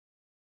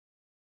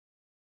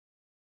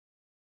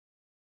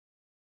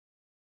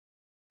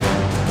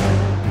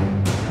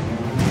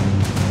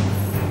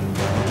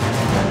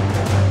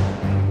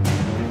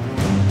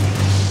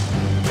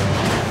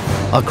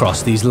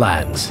Across these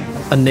lands,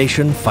 a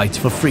nation fights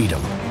for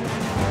freedom,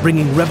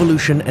 bringing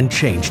revolution and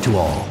change to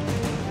all.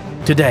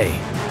 Today,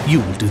 you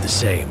will do the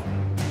same.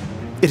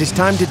 It is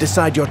time to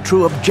decide your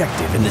true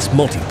objective in this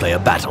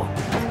multiplayer battle.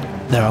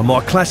 There are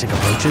more classic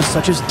approaches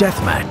such as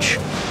deathmatch,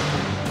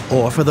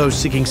 or for those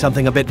seeking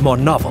something a bit more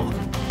novel,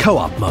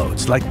 co-op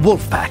modes like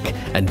Wolfpack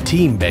and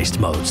team-based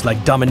modes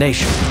like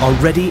Domination are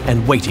ready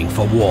and waiting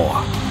for war.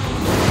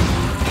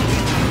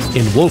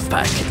 In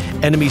Wolfpack,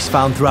 enemies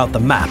found throughout the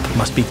map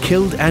must be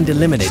killed and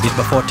eliminated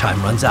before time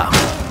runs out,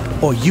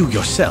 or you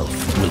yourself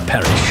will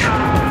perish.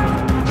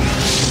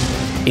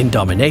 In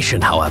Domination,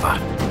 however,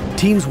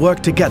 teams work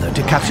together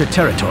to capture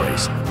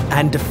territories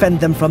and defend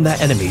them from their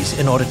enemies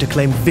in order to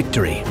claim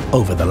victory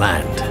over the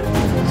land.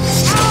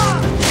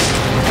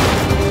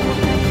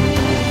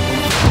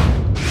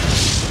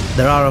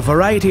 There are a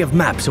variety of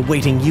maps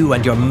awaiting you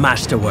and your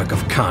masterwork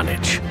of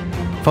carnage.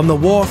 From the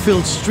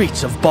war-filled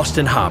streets of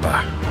Boston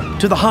Harbor,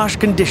 to the harsh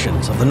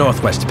conditions of the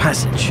Northwest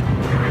Passage,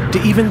 to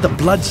even the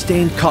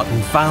blood-stained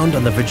cotton found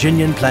on the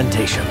Virginian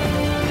plantation.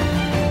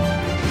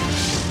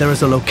 There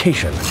is a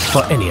location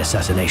for any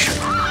assassination.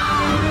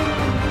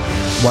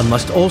 One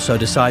must also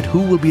decide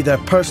who will be their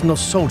personal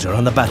soldier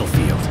on the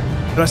battlefield.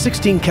 There are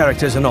 16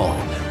 characters in all,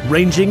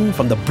 ranging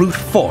from the brute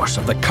force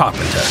of the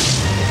carpenter,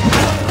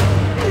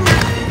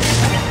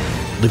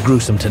 the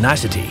gruesome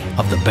tenacity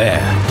of the bear,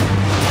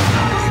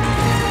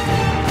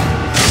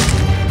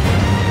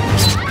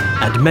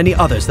 and many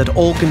others that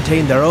all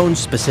contain their own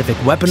specific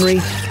weaponry,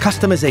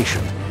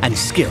 customization, and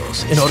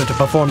skills in order to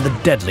perform the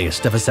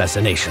deadliest of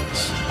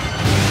assassinations.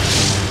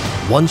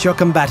 Once your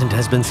combatant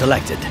has been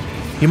selected,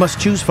 you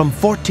must choose from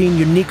 14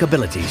 unique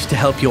abilities to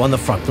help you on the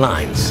front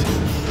lines.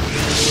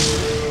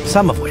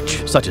 Some of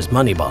which, such as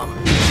Money Bomb,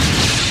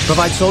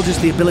 provide soldiers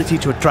the ability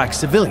to attract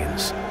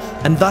civilians,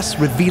 and thus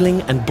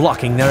revealing and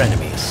blocking their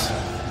enemies.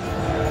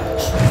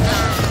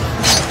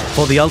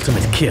 For the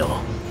ultimate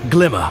kill,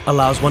 Glimmer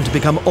allows one to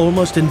become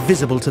almost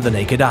invisible to the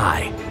naked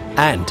eye,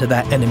 and to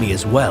that enemy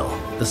as well.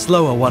 The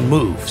slower one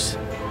moves,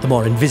 the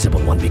more invisible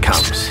one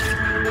becomes.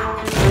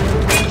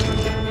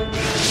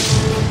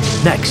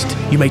 Next,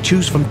 you may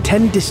choose from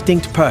 10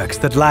 distinct perks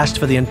that last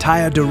for the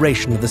entire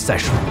duration of the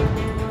session.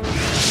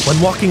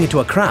 When walking into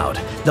a crowd,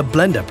 the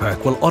Blender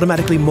perk will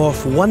automatically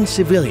morph one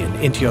civilian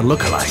into your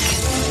lookalike.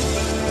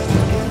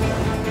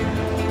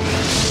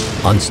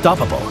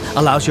 Unstoppable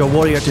allows your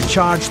warrior to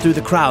charge through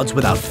the crowds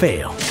without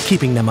fail,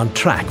 keeping them on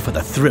track for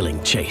the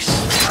thrilling chase.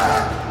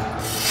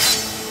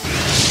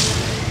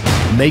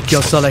 Make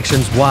your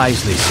selections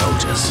wisely,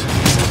 soldiers.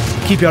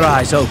 Keep your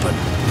eyes open.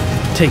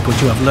 Take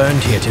what you have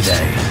learned here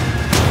today,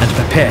 and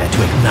prepare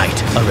to ignite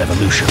a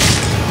revolution.